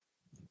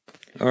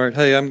All right,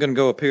 hey, I'm going to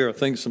go up here. I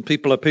think some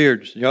people up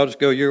here. Y'all just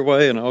go your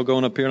way, and I'll go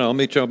on up here, and I'll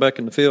meet y'all back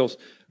in the fields.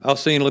 I'll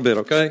see you in a little bit,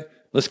 okay?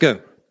 Let's go.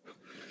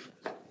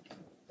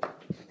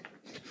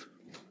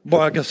 Boy,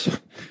 I guess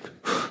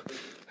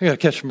I got to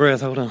catch some breath.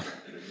 Hold on.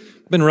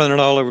 Been running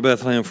all over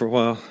Bethlehem for a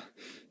while,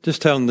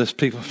 just telling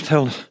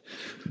telling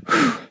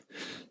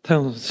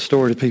the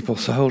story to people.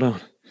 So hold on,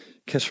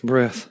 catch some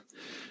breath.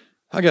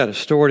 I got a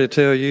story to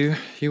tell you.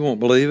 You won't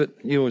believe it.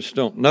 You just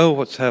don't know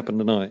what's happened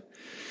tonight.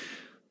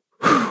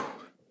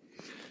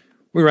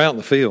 We were out in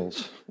the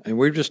fields, and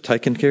we were just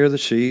taking care of the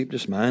sheep,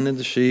 just minding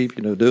the sheep,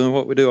 doing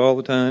what we do all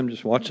the time,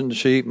 just watching the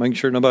sheep, making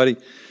sure nobody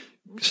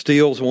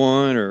steals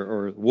one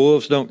or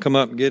wolves don't come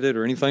up and get it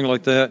or anything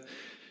like that.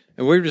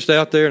 And we were just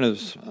out there, and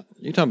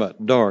you're talking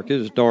about dark. It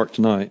was dark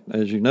tonight.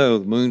 As you know,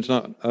 the moon's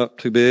not up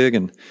too big,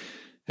 and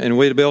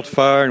we had built a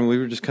fire, and we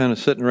were just kind of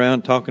sitting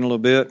around talking a little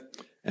bit.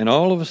 And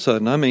all of a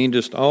sudden,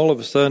 just all of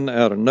a sudden,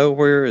 out of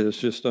nowhere, it's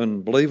just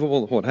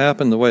unbelievable what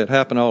happened, the way it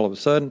happened all of a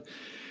sudden.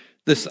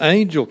 This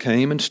angel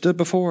came and stood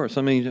before us.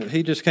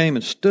 He just came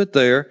and stood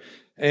there,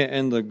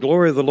 and the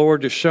glory of the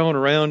Lord just shone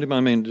around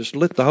him. Just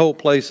lit the whole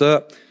place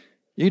up.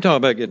 You talk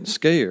about getting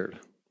scared.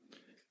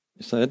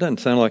 You say, it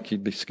doesn't sound like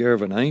you'd be scared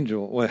of an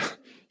angel. Well,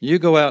 you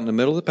go out in the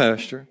middle of the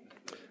pasture,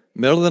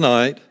 middle of the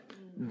night,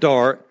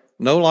 dark,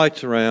 no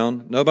lights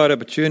around, nobody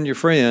but you and your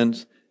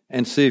friends,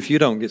 and see if you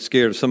don't get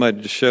scared if somebody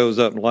just shows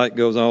up and light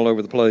goes all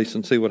over the place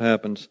and see what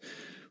happens.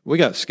 We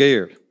got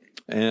scared.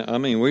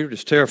 And we were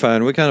just terrified.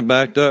 And we kind of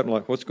backed up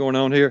like, what's going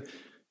on here?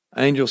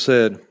 Angel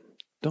said,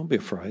 don't be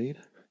afraid.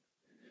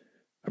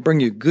 I bring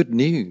you good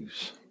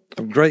news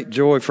of great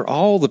joy for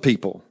all the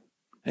people.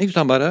 And he was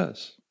talking about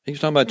us. He was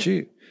talking about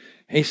you.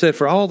 And he said,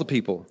 for all the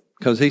people.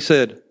 Because he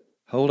said,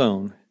 hold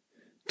on.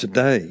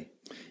 Today,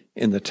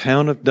 in the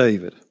town of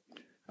David,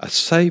 a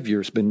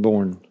Savior's been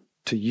born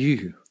to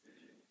you.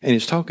 And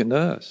he's talking to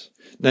us.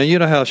 Now, you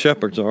know how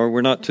shepherds are.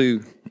 We're not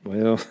too,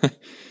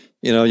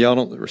 y'all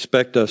don't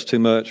respect us too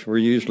much. We're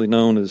usually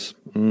known as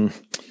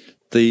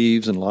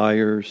thieves and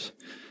liars,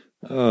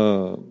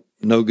 no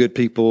good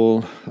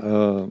people,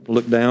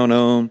 looked down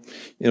on,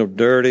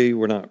 dirty.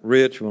 We're not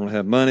rich. We don't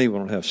have money. We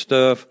don't have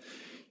stuff.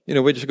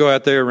 We just go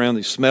out there around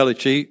these smelly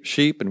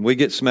sheep, and we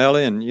get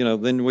smelly, and,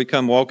 then we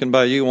come walking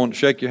by you, want to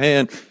shake your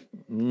hand.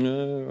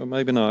 No,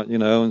 maybe not,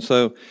 And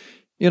so,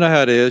 you know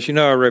how it is. You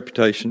know our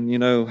reputation. You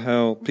know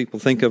how people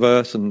think of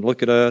us and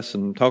look at us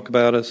and talk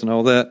about us and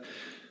all that.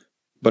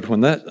 But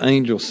when that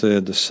angel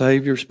said, the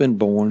Savior's been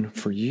born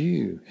for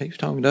you, he was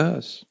talking to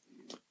us.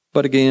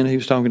 But again, he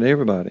was talking to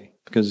everybody,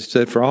 because he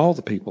said for all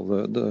the people.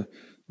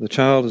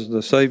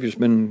 The Savior's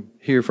been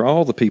here for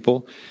all the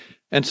people.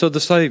 And so the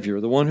Savior,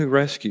 the one who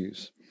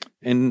rescues.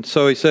 And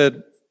so he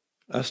said,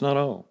 that's not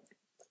all.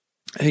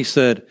 He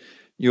said,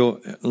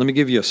 let me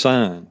give you a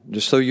sign,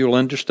 just so you'll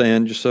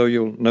understand, just so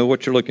you'll know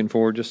what you're looking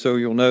for, just so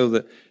you'll know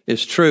that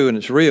it's true and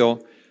it's real.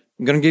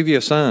 I'm going to give you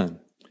a sign.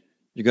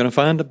 You're going to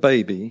find a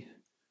baby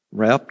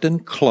wrapped in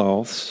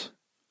cloths,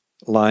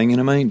 lying in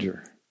a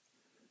manger.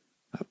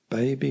 A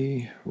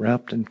baby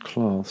wrapped in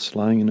cloths,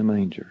 lying in a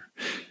manger.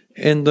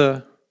 In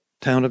the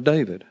town of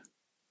David.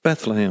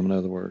 Bethlehem, in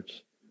other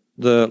words.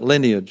 The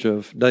lineage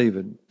of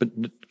David. But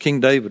King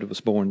David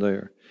was born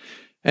there.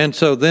 And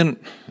so then,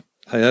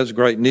 hey, that's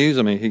great news.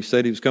 He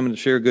said he was coming to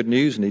share good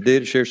news, and he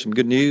did share some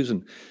good news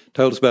and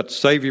told us about the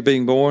Savior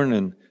being born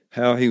and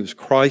how he was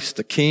Christ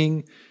the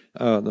King.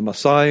 The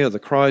Messiah, the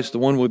Christ, the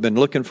one we've been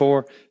looking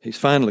for. He's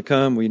finally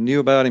come. We knew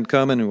about him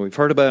coming, and we've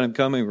heard about him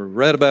coming. We've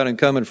read about him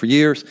coming for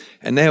years,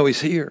 and now he's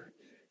here.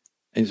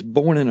 He's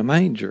born in a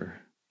manger.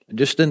 It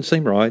just didn't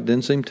seem right,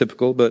 didn't seem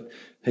typical, but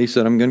he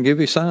said, I'm going to give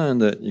you a sign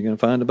that you're going to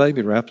find a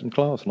baby wrapped in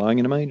cloth, lying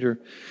in a manger.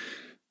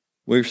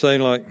 We were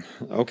saying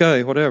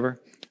okay, whatever.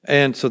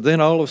 And so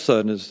then all of a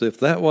sudden, as if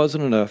that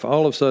wasn't enough,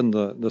 all of a sudden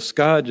the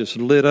sky just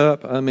lit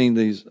up.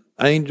 These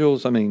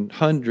angels,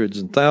 hundreds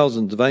and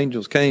thousands of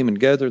angels came and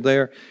gathered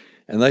there,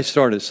 and they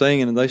started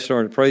singing and they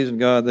started praising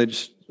God. They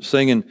just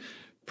singing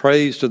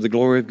praise to the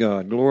glory of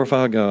God,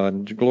 glorify God,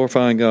 and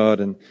glorifying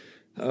God, and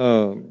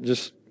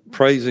just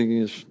praising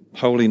His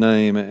holy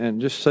name,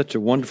 and just such a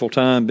wonderful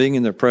time being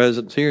in their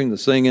presence, hearing the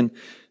singing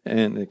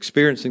and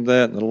experiencing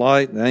that, and the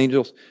light, and the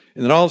angels.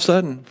 And then all of a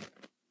sudden,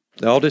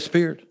 they all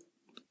disappeared.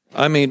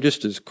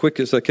 Just as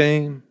quick as they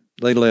came,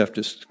 they left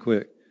just as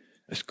quick.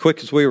 As quick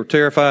as we were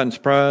terrified and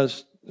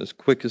surprised, as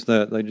quick as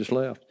that, they just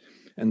left.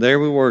 And there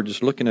we were,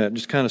 just looking at it,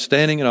 just kind of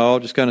standing in awe,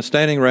 just kind of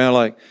standing around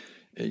like,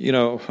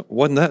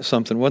 wasn't that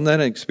something? Wasn't that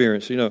an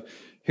experience?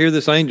 Here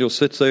this angel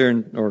sits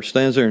there or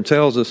stands there and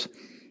tells us,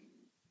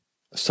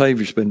 a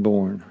Savior's been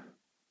born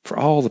for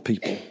all the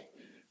people.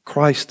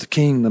 Christ the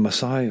King, the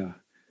Messiah.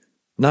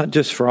 Not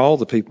just for all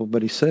the people,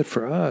 but he said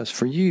for us,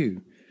 for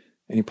you.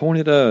 And he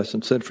pointed to us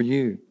and said for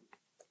you.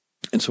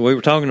 And so we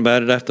were talking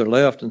about it after they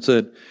left and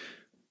said,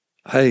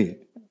 hey,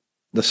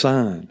 the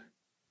sign,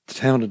 the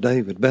town of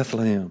David,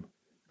 Bethlehem,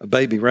 a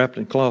baby wrapped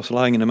in cloths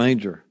lying in a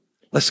manger.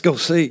 Let's go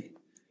see.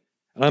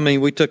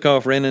 And we took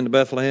off, ran into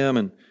Bethlehem,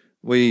 and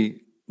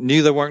we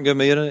knew they weren't going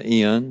to be at an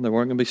inn. They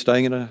weren't going to be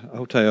staying in a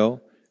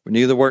hotel. We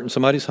knew they weren't in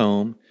somebody's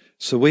home.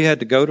 So we had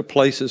to go to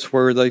places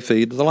where they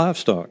feed the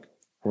livestock,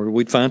 where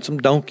we'd find some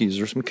donkeys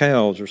or some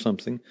cows or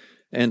something.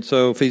 And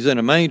so if he's in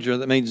a manger,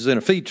 that means he's in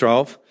a feed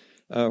trough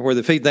where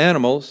they feed the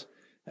animals.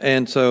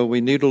 And so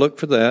we need to look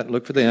for that,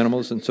 look for the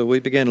animals. And so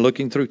we began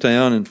looking through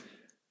town, and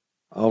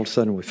all of a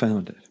sudden we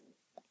found it.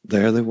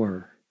 There they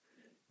were.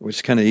 We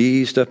just kind of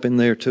eased up in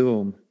there to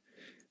them.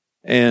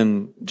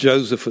 And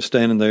Joseph was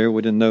standing there.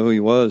 We didn't know who he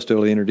was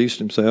till he introduced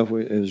himself.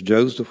 It was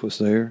Joseph was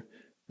there,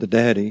 the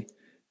daddy.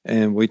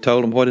 And we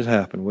told him what had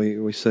happened.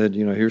 We said,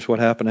 here's what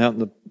happened out in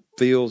the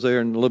fields there,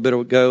 and a little bit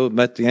ago,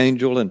 met the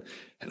angel and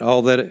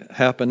all that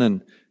happened.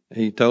 And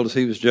he told us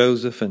he was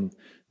Joseph. And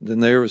then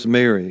there was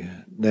Mary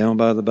down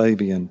by the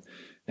baby.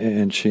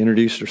 And she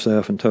introduced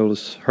herself and told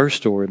us her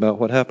story about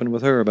what happened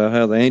with her, about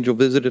how the angel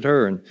visited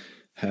her and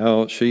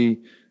how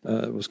she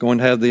was going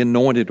to have the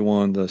anointed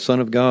one, the Son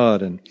of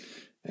God, and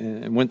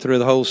went through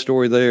the whole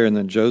story there. And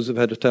then Joseph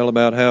had to tell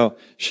about how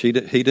he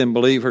didn't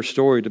believe her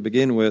story to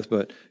begin with,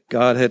 but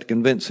God had to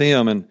convince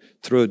him, and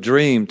through a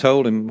dream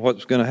told him what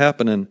was going to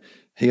happen, and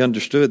he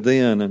understood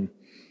then. And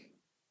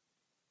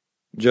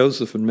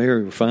Joseph and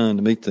Mary were fine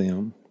to meet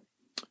them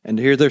and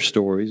to hear their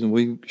stories, and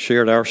we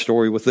shared our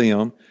story with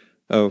them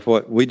of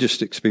what we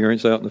just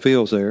experienced out in the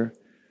fields there.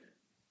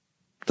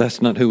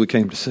 That's not who we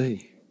came to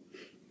see.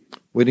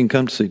 We didn't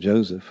come to see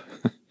Joseph.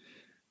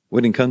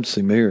 We didn't come to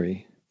see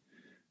Mary.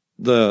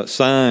 The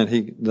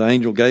sign the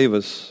angel gave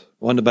us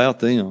wasn't about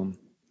them.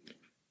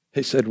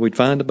 He said we'd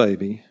find a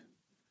baby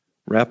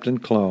wrapped in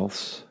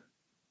cloths,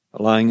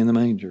 lying in the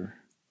manger.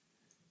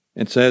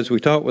 And so as we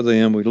talked with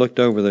them, we looked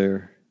over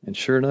there, and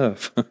sure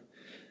enough,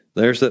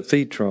 there's that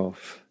feed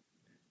trough,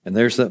 and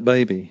there's that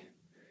baby.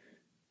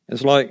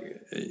 It's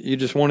like you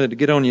just wanted to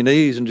get on your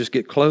knees and just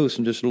get close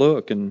and just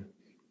look and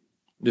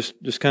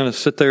just kind of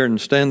sit there and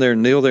stand there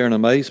and kneel there in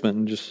amazement,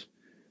 and just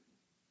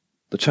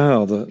the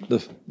child,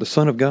 the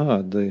Son of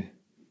God, the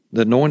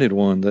anointed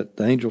one that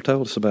the angel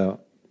told us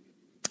about,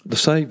 the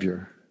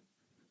Savior,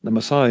 the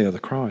Messiah, the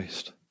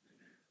Christ.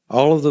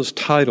 All of those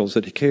titles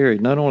that he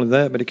carried. Not only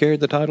that, but he carried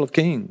the title of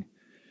King.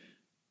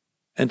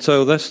 And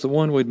so that's the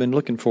one we'd been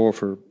looking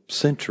for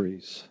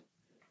centuries,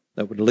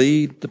 that would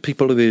lead the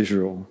people of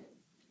Israel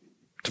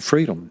to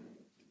freedom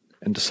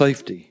and to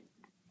safety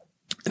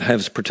and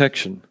have his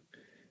protection.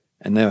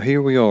 And now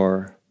here we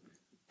are,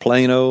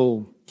 plain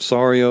old,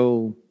 sorry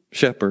old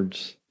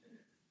shepherds,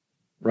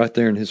 right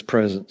there in his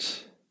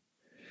presence.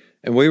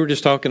 And we were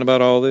just talking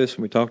about all this,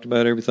 and we talked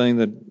about everything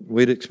that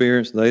we'd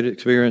experienced, they'd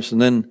experienced,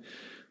 and then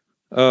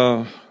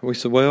we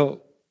said,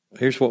 well,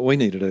 here's what we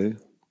need to do.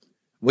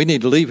 We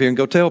need to leave here and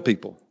go tell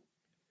people.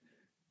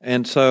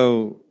 And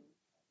so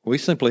we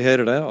simply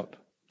headed out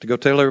to go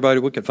tell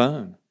everybody we could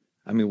find.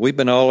 I mean, we've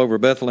been all over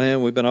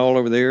Bethlehem. We've been all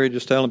over the area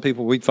just telling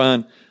people we'd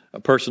find a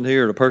person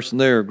here, a person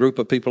there, a group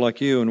of people like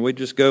you, and we'd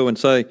just go and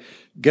say,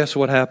 guess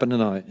what happened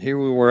tonight? Here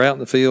we were out in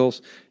the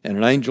fields, and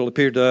an angel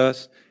appeared to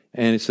us,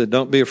 and he said,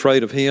 don't be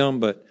afraid of him,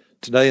 but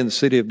today in the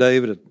city of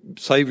David, a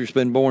Savior's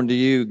been born to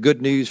you,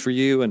 good news for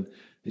you, and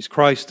he's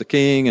Christ the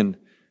King, and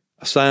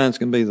a sign's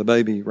going to be the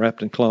baby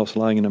wrapped in cloths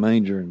lying in a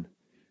manger. And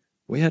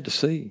we had to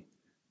see.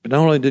 But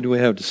not only did we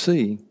have to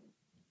see,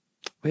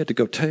 we had to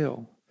go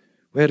tell.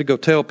 We had to go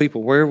tell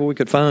people wherever we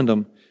could find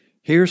them,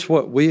 here's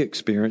what we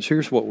experienced,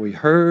 here's what we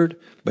heard,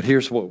 but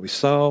here's what we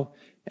saw,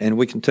 and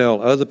we can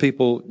tell other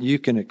people you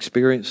can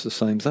experience the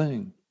same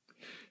thing.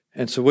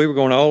 And so we were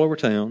going all over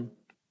town,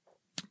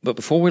 but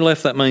before we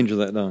left that manger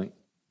that night,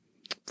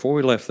 before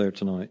we left there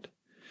tonight,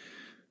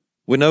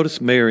 we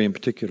noticed Mary in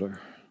particular.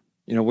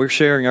 We're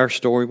sharing our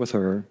story with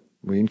her.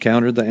 We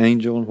encountered the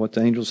angel and what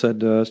the angel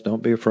said to us,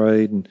 don't be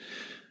afraid, and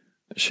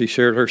she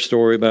shared her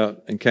story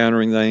about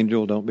encountering the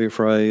angel, don't be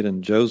afraid,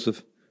 and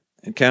Joseph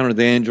encountered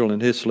the angel in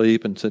his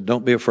sleep and said,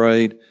 don't be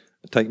afraid,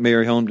 take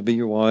Mary home to be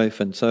your wife.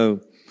 And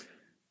so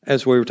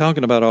as we were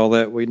talking about all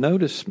that, we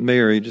noticed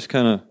Mary just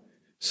kind of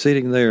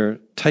sitting there,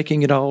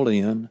 taking it all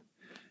in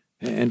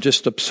and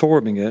just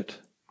absorbing it.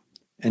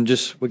 And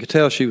we could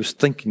tell she was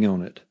thinking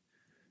on it.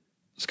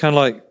 It's kind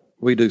of like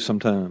we do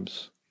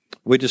sometimes.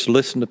 We just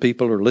listen to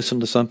people or listen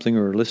to something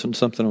on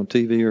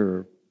TV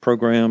or a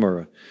program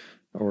or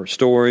a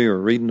story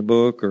or reading a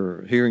book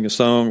or hearing a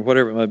song or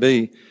whatever it might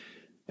be.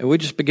 And we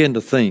just begin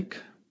to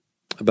think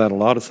about a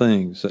lot of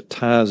things that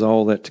ties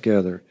all that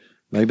together.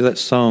 Maybe that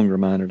song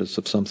reminded us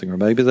of something, or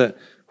maybe that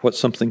what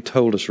something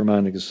told us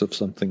reminded us of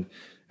something.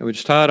 And we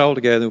just tie it all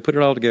together, we put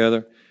it all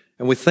together,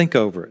 and we think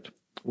over it.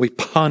 We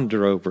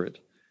ponder over it.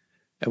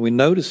 And we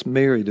noticed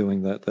Mary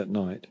doing that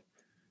night.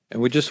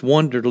 And we just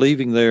wondered,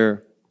 leaving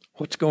there,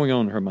 what's going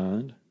on in her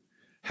mind?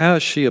 How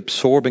is she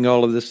absorbing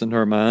all of this in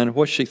her mind?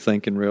 What's she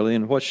thinking, really?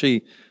 And what's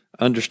she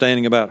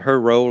understanding about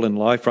her role in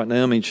life right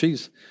now? I mean,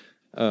 she's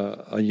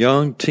a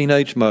young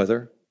teenage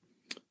mother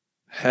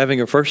having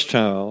her first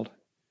child.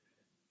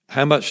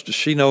 How much does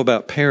she know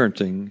about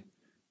parenting?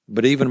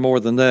 But even more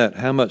than that,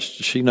 how much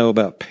does she know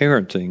about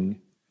parenting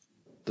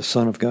the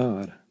Son of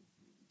God,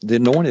 the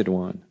Anointed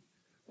One?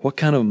 What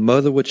kind of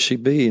mother would she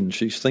be? And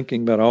she's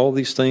thinking about all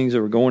these things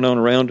that were going on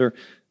around her,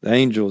 the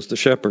angels, the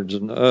shepherds,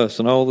 and us,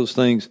 and all those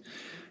things.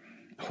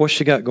 What's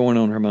she got going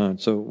on in her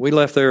mind? So we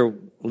left there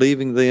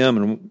leaving them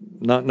and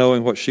not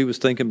knowing what she was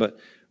thinking, but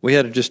we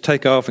had to just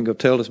take off and go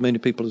tell as many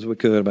people as we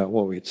could about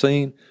what we had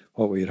seen,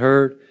 what we had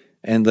heard,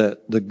 and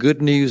that the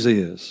good news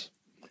is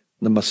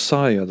the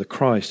Messiah, the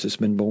Christ, has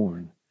been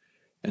born.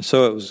 And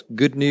so it was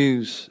good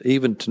news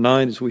even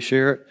tonight as we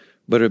share it,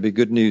 but it'll be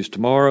good news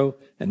tomorrow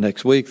and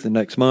next week, the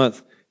next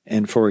month,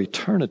 and for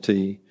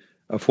eternity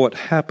of what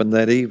happened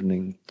that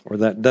evening or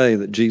that day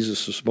that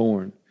Jesus was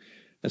born.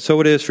 And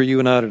so it is for you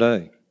and I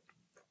today.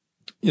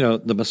 You know,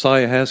 the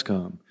Messiah has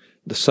come.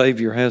 The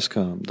Savior has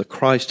come. The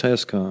Christ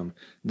has come.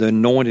 The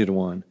Anointed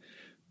One.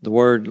 The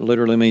word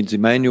literally means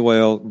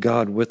Emmanuel,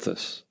 God with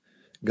us.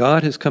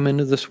 God has come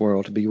into this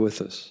world to be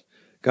with us.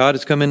 God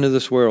has come into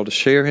this world to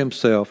share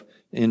himself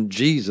in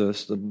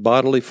Jesus, the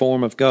bodily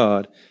form of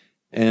God,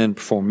 and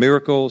perform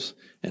miracles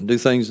and do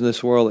things in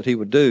this world that he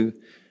would do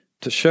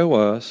to show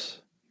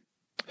us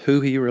who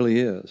he really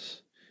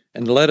is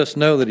and to let us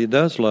know that he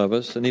does love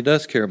us and he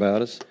does care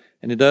about us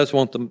and he does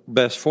want the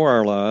best for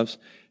our lives.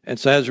 And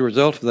so as a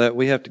result of that,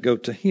 we have to go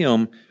to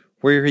him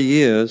where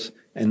he is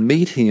and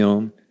meet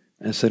him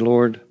and say,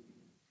 Lord,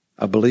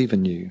 I believe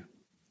in you.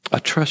 I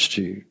trust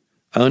you.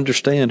 I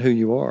understand who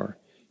you are.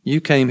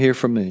 You came here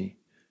for me.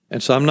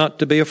 And so I'm not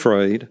to be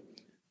afraid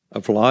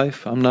of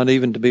life. I'm not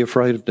even to be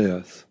afraid of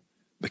death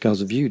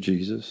because of you,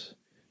 Jesus.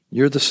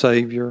 You're the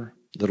Savior,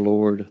 the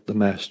Lord, the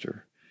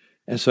Master.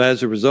 And so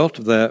as a result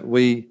of that,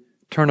 we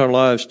turn our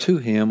lives to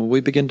him and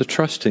we begin to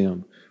trust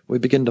him. We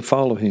begin to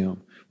follow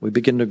him. We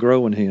begin to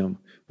grow in him.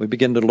 We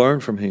begin to learn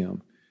from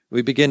him.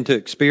 We begin to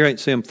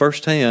experience him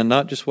firsthand,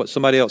 not just what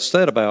somebody else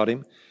said about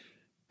him,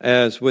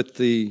 as with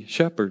the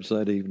shepherds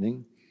that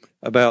evening,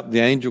 about the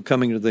angel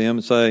coming to them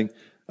and saying,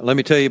 let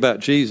me tell you about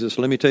Jesus.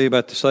 Let me tell you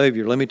about the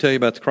Savior. Let me tell you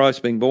about the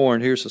Christ being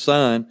born. Here's the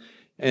sign.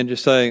 And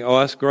just saying, oh,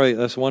 that's great.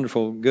 That's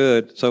wonderful.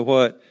 Good. So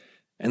what?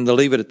 And they'll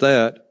leave it at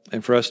that.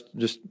 And for us to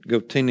just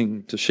go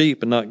tending to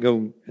sheep and not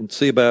go and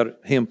see about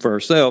him for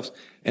ourselves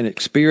and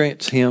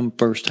experience him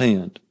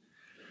firsthand.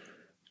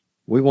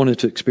 We wanted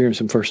to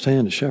experience him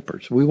firsthand as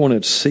shepherds. We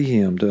wanted to see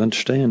him, to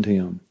understand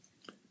him.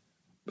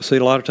 But see,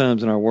 a lot of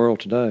times in our world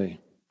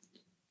today,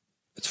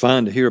 it's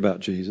fine to hear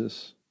about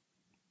Jesus.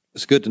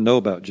 It's good to know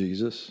about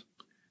Jesus.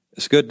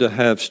 It's good to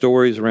have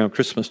stories around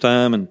Christmas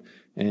time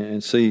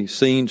and see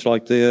scenes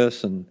like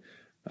this and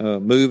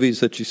movies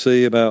that you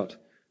see about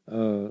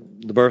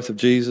the birth of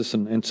Jesus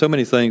and so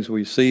many things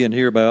we see and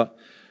hear about.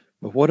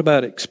 But what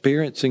about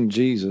experiencing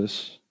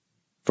Jesus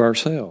for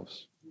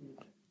ourselves?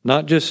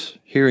 Not just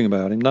hearing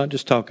about him, not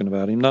just talking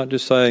about him, not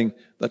just saying,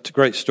 that's a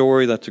great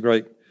story, that's a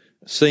great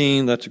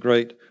scene, that's a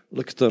great,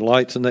 look at the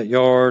lights in that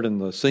yard and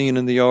the scene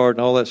in the yard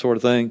and all that sort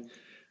of thing,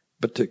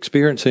 but to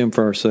experience him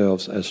for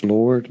ourselves as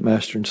Lord,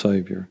 Master, and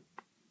Savior.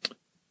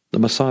 The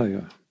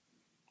Messiah,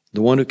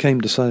 the one who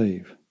came to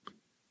save.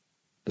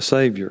 The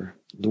Savior,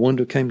 the one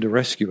who came to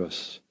rescue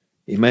us.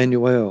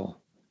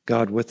 Emmanuel,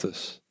 God with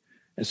us.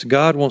 And so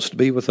God wants to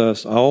be with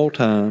us all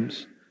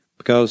times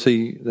because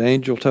the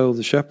angel told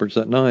the shepherds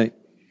that night,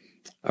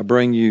 I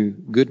bring you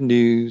good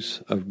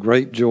news of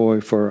great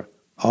joy for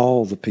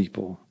all the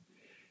people.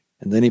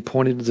 And then he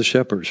pointed to the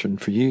shepherds and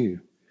for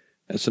you.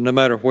 And so no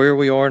matter where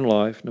we are in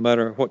life, no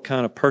matter what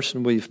kind of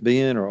person we've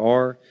been or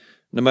are,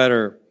 no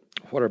matter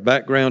what our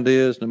background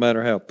is, no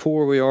matter how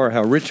poor we are,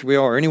 how rich we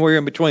are, anywhere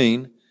in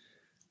between,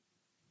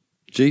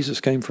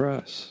 Jesus came for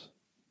us.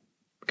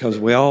 Because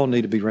we all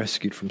need to be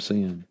rescued from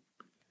sin.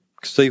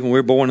 Because see, when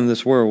we're born in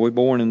this world, we're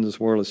born in this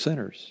world as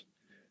sinners.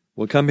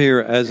 We come here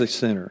as a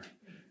sinner.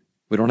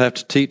 We don't have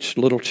to teach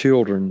little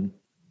children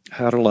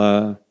how to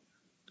lie,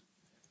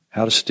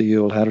 how to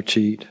steal, how to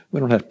cheat.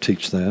 We don't have to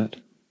teach that.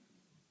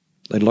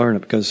 They learn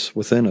it because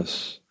within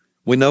us,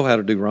 we know how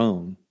to do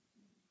wrong.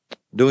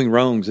 Doing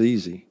wrong's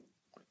easy.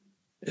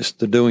 It's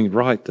the doing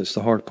right that's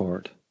the hard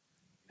part.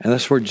 And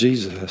that's where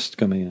Jesus has to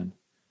come in.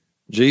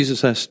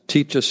 Jesus has to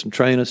teach us and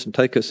train us and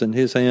take us in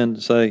his hand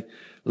and say,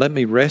 let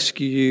me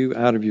rescue you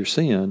out of your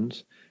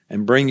sins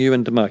and bring you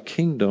into my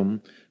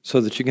kingdom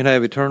so that you can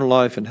have eternal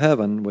life in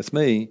heaven with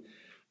me,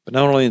 but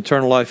not only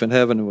eternal life in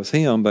heaven with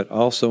him, but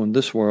also in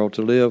this world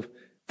to live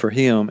for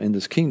him in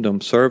this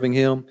kingdom, serving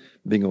him,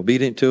 being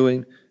obedient to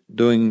him,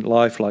 doing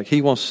life like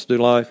he wants us to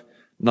do life,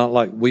 not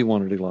like we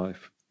want to do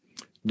life.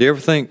 Do you ever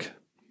think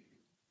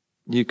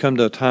you come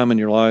to a time in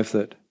your life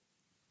that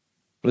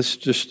this is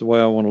just the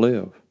way I want to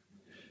live?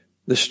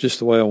 This is just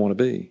the way I want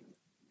to be.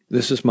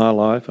 This is my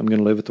life. I'm going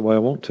to live it the way I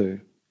want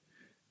to.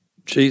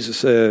 Jesus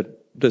said,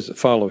 does it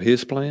follow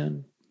his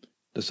plan?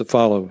 Does it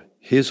follow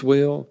his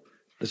will?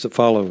 Does it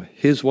follow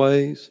his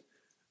ways?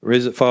 Or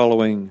is it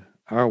following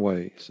our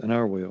ways and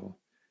our will?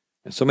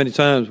 And so many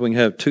times we can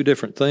have two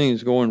different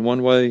things going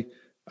one way,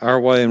 our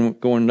way, and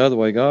going another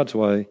way, God's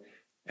way,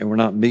 and we're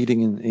not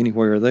meeting in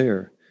anywhere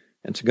there.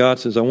 And so God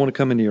says, I want to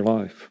come into your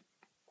life.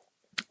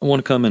 I want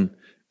to come and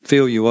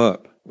fill you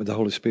up with the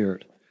Holy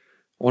Spirit.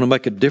 I want to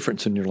make a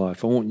difference in your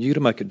life. I want you to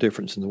make a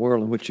difference in the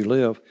world in which you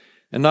live.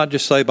 And not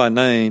just say by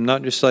name,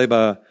 not just say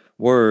by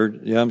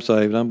word, yeah, I'm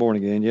saved, I'm born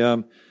again, yeah,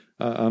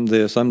 I'm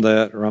this, I'm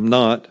that, or I'm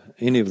not,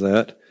 any of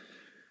that.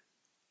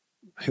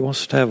 He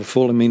wants us to have a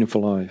full and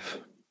meaningful life.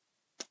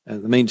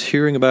 And it means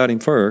hearing about him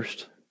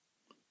first,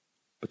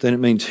 but then it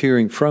means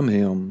hearing from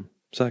him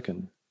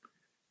second,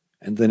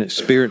 and then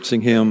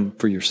experiencing him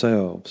for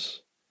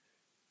yourselves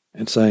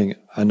and saying,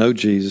 I know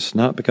Jesus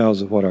not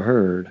because of what I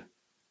heard,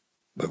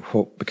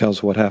 but because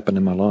of what happened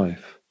in my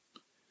life.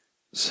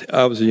 See,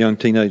 I was a young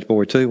teenage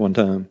boy too one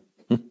time.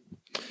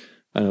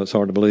 I know it's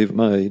hard to believe at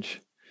my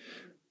age,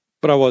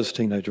 but I was a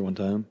teenager one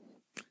time,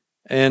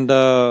 and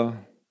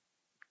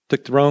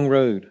took the wrong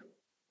road.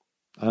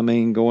 I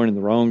mean, going in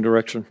the wrong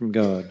direction from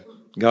God.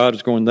 God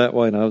was going that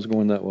way, and I was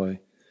going that way,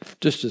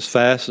 just as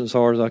fast and as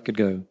hard as I could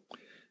go.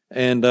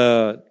 And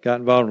got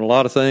involved in a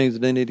lot of things I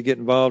didn't need to get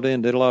involved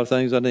in, did a lot of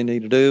things I didn't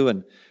need to do,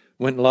 and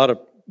went in a lot of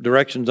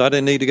directions I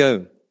didn't need to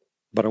go.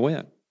 But I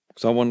went,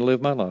 because I wanted to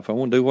live my life. I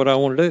want to do what I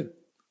want to do.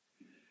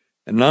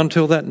 And not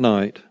until that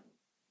night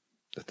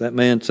that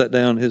man sat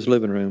down in his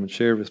living room and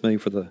shared with me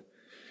for the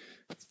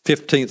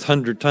 15th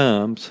hundred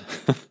times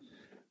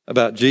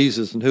about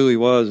Jesus and who he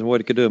was and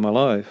what he could do in my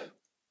life,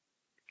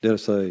 did I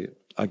say,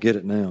 I get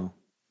it now.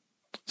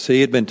 See,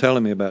 he had been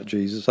telling me about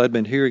Jesus. I'd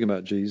been hearing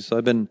about Jesus.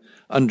 I'd been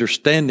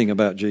understanding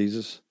about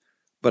Jesus,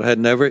 but I had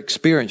never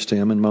experienced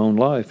him in my own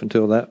life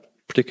until that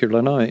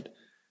particular night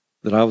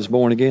that I was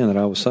born again, that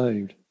I was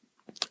saved.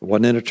 I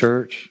wasn't in a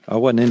church. I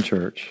wasn't in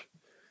church.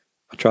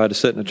 I tried to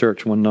sit in a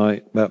church one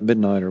night about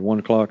midnight or 1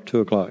 o'clock, 2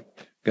 o'clock.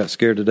 Got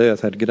scared to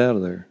death, had to get out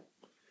of there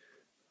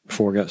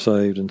before I got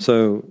saved. And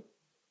so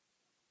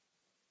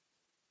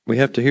we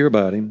have to hear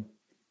about him,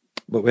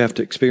 but we have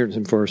to experience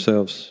him for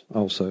ourselves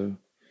also.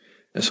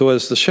 And so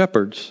as the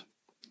shepherds,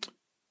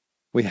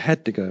 we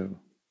had to go.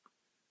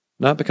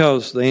 Not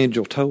because the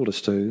angel told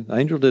us to. The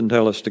angel didn't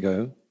tell us to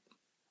go.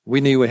 We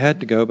knew we had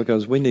to go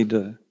because we need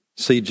to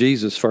see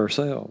Jesus for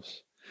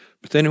ourselves.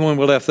 But then when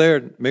we left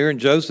there, Mary and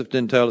Joseph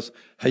didn't tell us,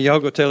 hey, y'all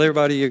go tell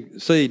everybody you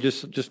see.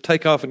 Just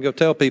take off and go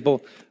tell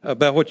people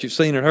about what you've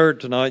seen and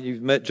heard tonight.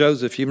 You've met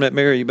Joseph, you met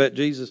Mary, you met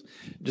Jesus.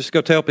 Just go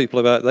tell people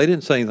about it. They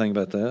didn't say anything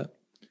about that.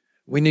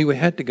 We knew we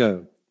had to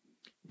go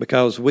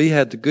because we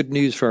had the good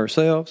news for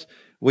ourselves.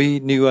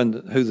 We knew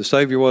who the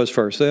Savior was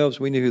for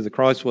ourselves. We knew who the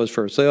Christ was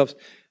for ourselves.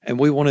 And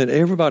we wanted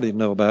everybody to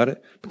know about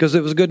it because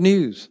it was good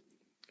news.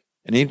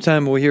 And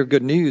anytime we hear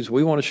good news,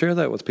 we want to share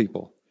that with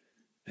people.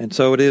 And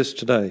so it is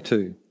today,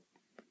 too.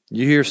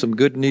 You hear some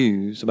good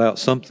news about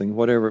something,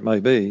 whatever it may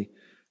be.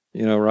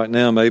 You know, right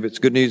now, maybe it's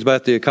good news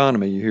about the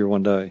economy you hear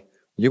one day.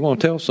 You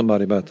want to tell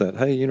somebody about that.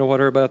 Hey, you know what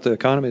I heard about the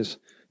economy is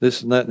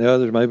this and that and the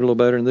other, maybe a little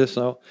better than this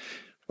and all.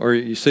 Or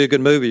you see a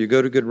good movie, you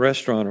go to a good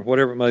restaurant or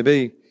whatever it may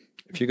be.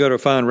 If you go to a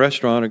fine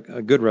restaurant,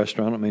 a good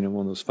restaurant, I mean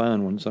one of those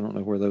fine ones, I don't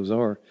know where those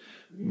are,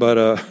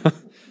 but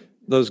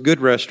those good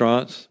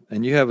restaurants,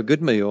 and you have a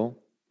good meal,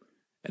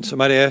 and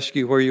somebody asks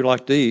you where you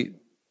like to eat,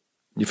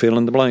 you fill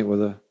in the blank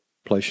with a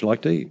place you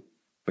like to eat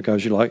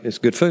because it's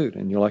good food,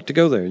 and you like to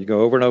go there. You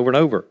go over and over and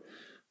over.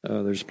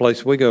 There's a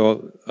place we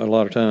go a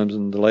lot of times,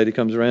 and the lady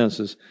comes around and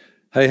says,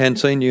 hey, hadn't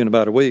seen you in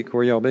about a week.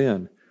 Where y'all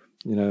been?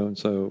 You know, and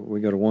so we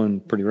go to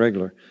one pretty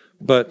regular.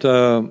 But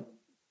so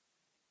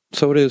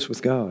it is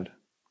with God.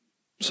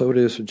 So it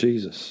is with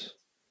Jesus.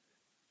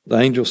 The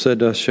angel said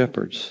to us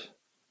shepherds,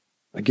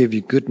 I give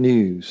you good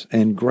news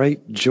and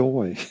great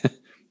joy.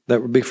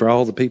 That would be for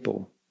all the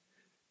people.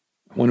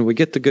 When we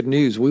get the good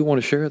news, we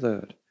want to share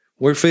that.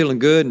 We're feeling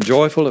good and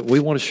joyful. We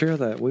want to share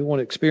that. We want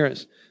to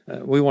experience.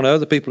 We want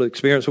other people to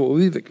experience what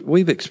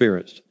we've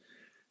experienced.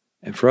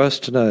 And for us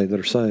today that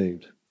are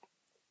saved,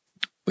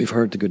 we've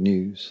heard the good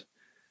news.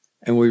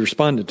 And we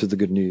responded to the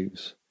good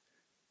news.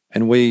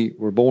 And we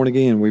were born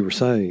again. We were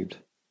saved.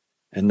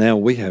 And now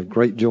we have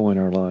great joy in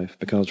our life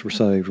because we're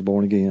saved, we're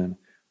born again.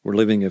 We're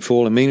living a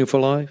full and meaningful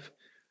life.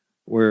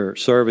 We're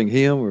serving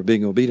him, we're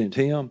being obedient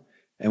to him.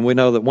 And we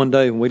know that one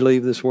day when we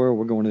leave this world,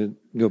 we're going to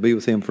go be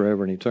with him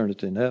forever in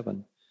eternity in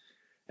heaven.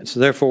 And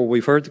so therefore,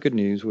 we've heard the good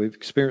news, we've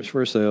experienced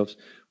for ourselves.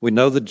 We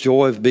know the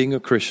joy of being a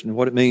Christian,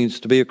 what it means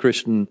to be a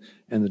Christian,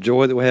 and the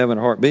joy that we have in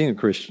our heart being a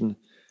Christian.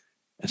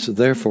 And so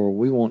therefore,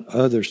 we want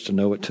others to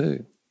know it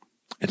too.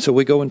 And so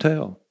we go and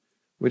tell.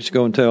 We just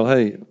go and tell,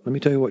 hey, let me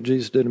tell you what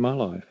Jesus did in my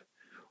life.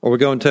 Or we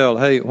go and tell,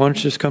 hey, why don't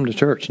you just come to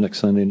church next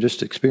Sunday and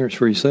just experience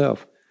for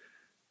yourself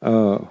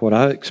what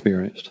I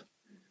experienced.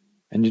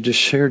 And you just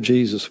share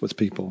Jesus with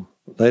people,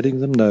 letting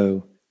them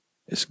know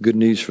it's good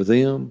news for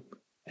them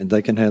and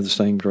they can have the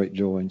same great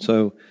joy. And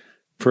so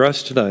for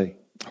us today,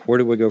 where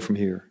do we go from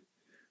here?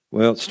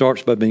 Well, it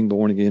starts by being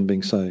born again,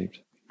 being saved.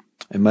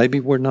 And maybe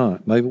we're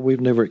not. Maybe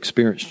we've never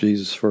experienced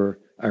Jesus for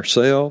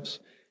ourselves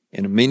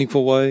in a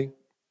meaningful way.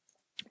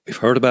 We've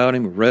heard about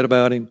him, we've read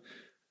about him.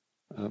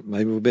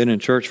 Maybe we've been in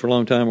church for a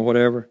long time or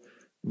whatever.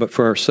 But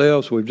for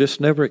ourselves, we've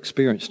just never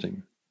experienced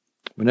him.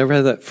 We never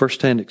had that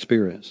firsthand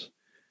experience.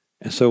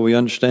 And so we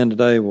understand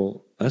today,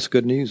 well, that's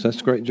good news.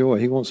 That's great joy.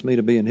 He wants me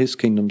to be in his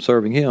kingdom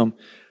serving him.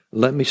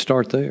 Let me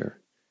start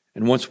there.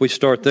 And once we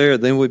start there,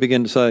 then we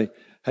begin to say,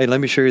 hey, let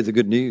me share you the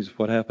good news of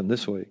what happened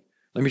this week.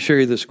 Let me share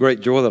you this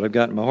great joy that I've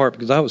got in my heart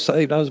because I was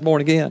saved. I was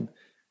born again.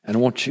 And I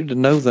want you to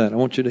know that. I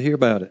want you to hear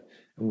about it.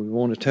 And we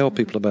want to tell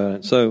people about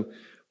it. So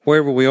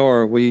wherever we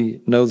are,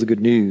 we know the good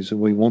news and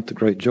we want the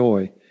great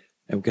joy,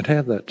 and we can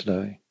have that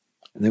today.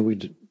 And then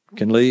we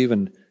can leave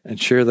and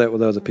share that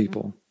with other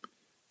people.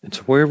 And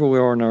so wherever we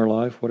are in our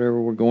life,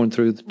 whatever we're going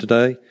through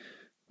today,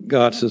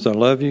 God says, I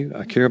love you,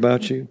 I care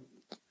about you,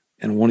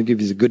 and I want to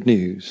give you the good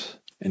news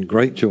and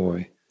great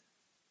joy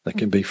that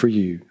can be for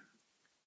you.